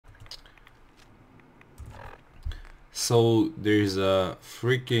So there's a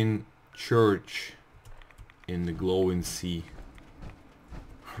freaking church in the glowing sea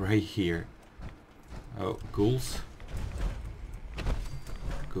right here. Oh, ghouls.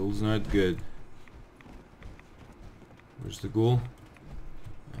 Ghouls not good. Where's the ghoul?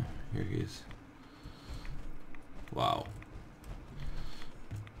 Oh, here he is. Wow.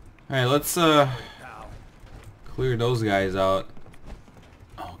 Alright, let's clear those guys out.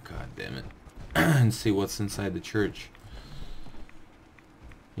 Oh god damn it. And see what's inside the church.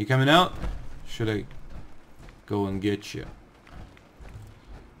 You coming out? Should I go and get you?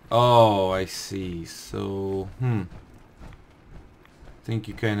 Oh, I see. So, I think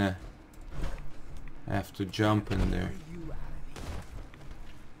you kinda have to jump in there.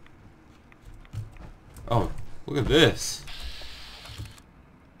 Oh, look at this.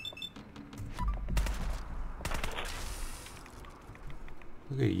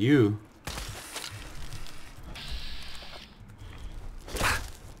 Look at you.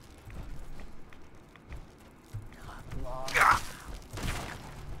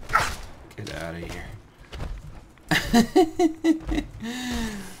 Get out of here.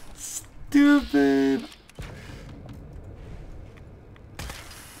 Stupid.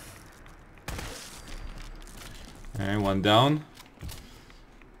 Alright, one down.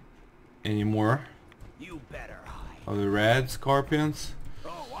 Any more? You better hide. Of the red scorpions?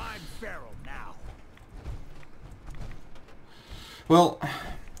 Oh, I'm feral now. Well,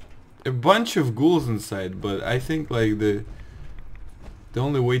 a bunch of ghouls inside, but I think like the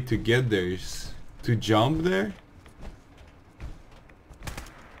only way to get there is to jump there.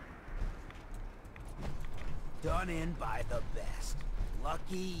 Done in by the best.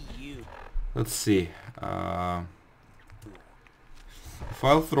 Lucky you. Let's see. If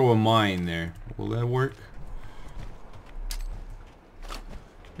I'll throw a mine there, will that work?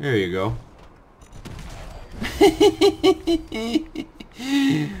 There you go.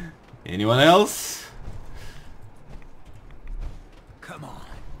 Anyone else? Come on.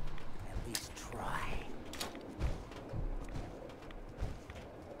 At least try.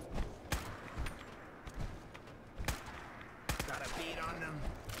 Got a beat on them.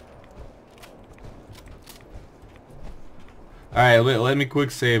 Alright, let me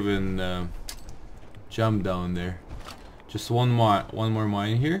quick save and jump down there. Just one more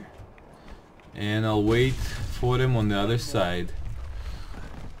mine here. And I'll wait for them on the other side.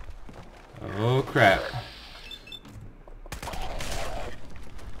 Oh crap.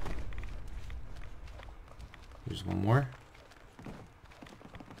 There's one more.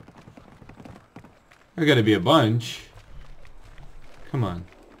 There gotta be a bunch. Come on.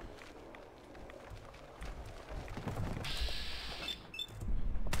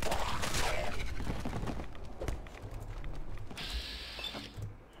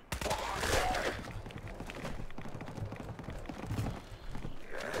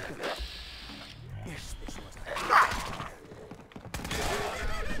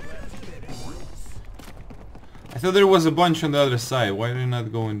 I thought there was a bunch on the other side. Why are they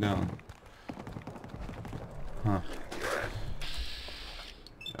not going down? Huh.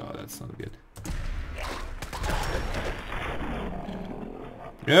 Oh, that's not good.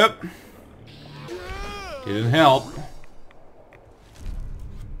 Yep. Didn't help.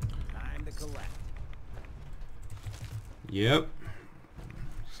 Time to collect. Yep.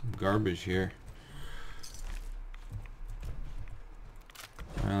 Some garbage here.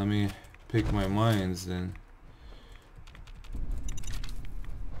 Alright, let me pick my mines then.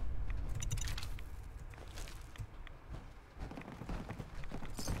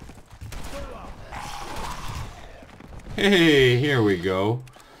 Hey, here we go.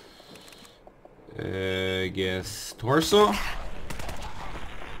 I guess torso.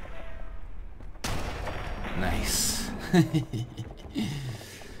 Nice.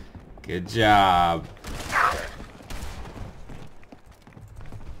 Good job.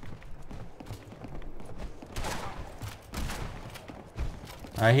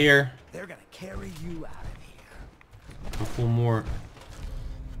 I hear. They're gonna carry you out of here. Couple more.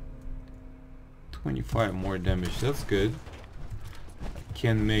 25 more damage. That's good. I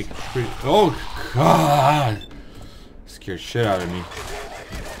can make pretty. Oh god! Scared shit out of me.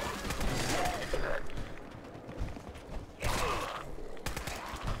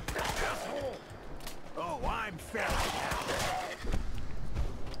 Oh, I'm feral now.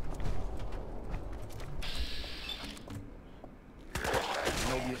 You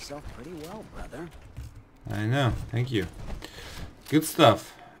know yourself pretty well, brother. I know. Thank you. Good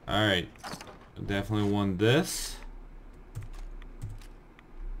stuff. All right. Definitely want this.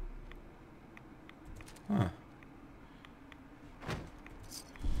 Huh.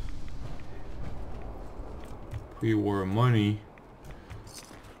 Pre-war money.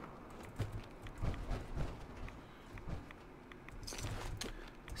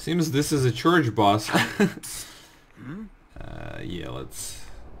 Seems this is a church boss. Yeah, let's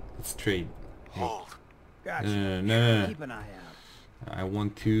trade. Hold. Gotcha. No. Keep an eye out. I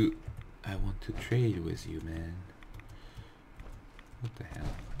want to trade with you, man. What the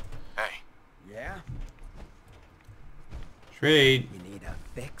hell? Hey. Yeah? Trade. You need a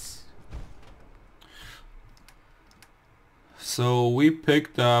fix? So we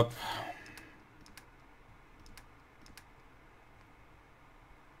picked up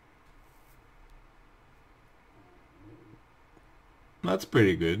that's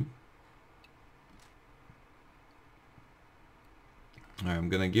pretty good. Alright, I'm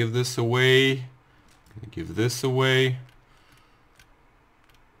gonna give this away. Give this away.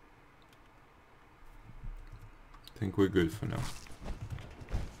 I think we're good for now.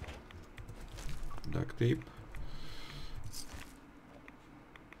 Duct tape.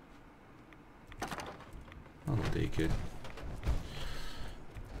 I'll take it.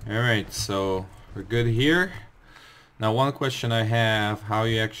 Alright, so we're good here. Now one question I have, how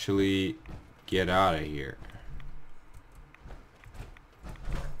you actually get out of here?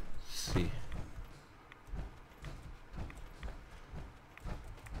 Let's see.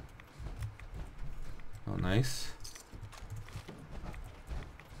 Oh, nice.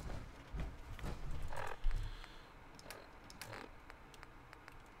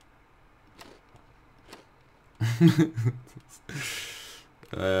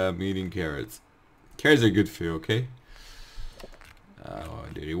 I'm eating carrots. Carrots are good for you, okay?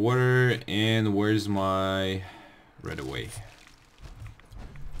 Dirty water, and where's my right away?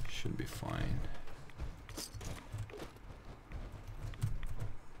 Should be fine.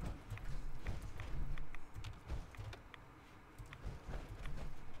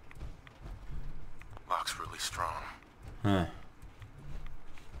 Lock's really strong. Huh.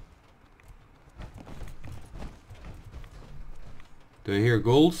 Do I hear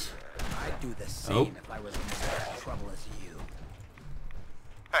goals? I'd do the same if I was in as much trouble as you.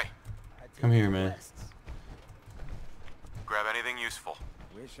 Hey, I'd take Come here, the man. risks. grab anything useful.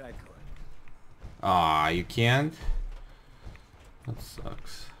 Wish I could. Ah, you can't? That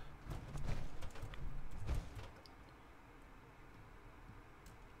sucks.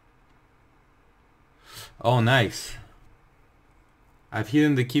 Oh, nice. I've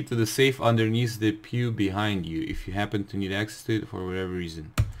hidden the key to the safe underneath the pew behind you if you happen to need access to it for whatever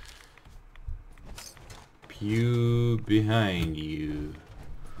reason. Pew behind you.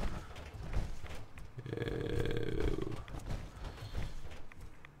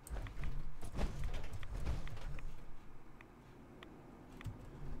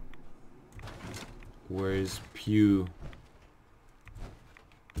 Where's pew?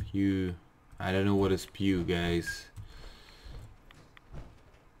 Pew. I don't know what is pew, guys.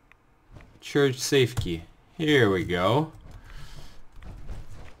 Church safe key. Here we go.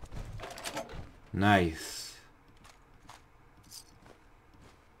 Nice.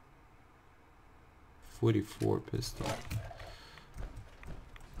 44 pistol.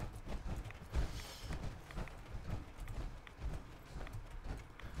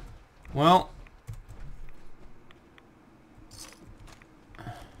 Well,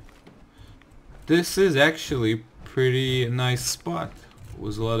 this is actually pretty nice spot.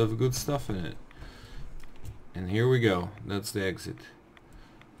 Was a lot of good stuff in it. And here we go. That's the exit.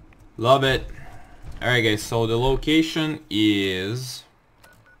 Love it. Alright guys, so the location is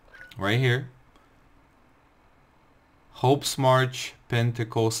right here. Hopesmarch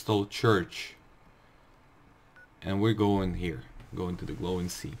Pentecostal Church. And we're going here. Going to the glowing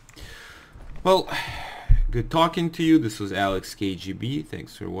sea. Well, good talking to you. This was Alex KGB.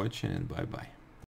 Thanks for watching and bye bye.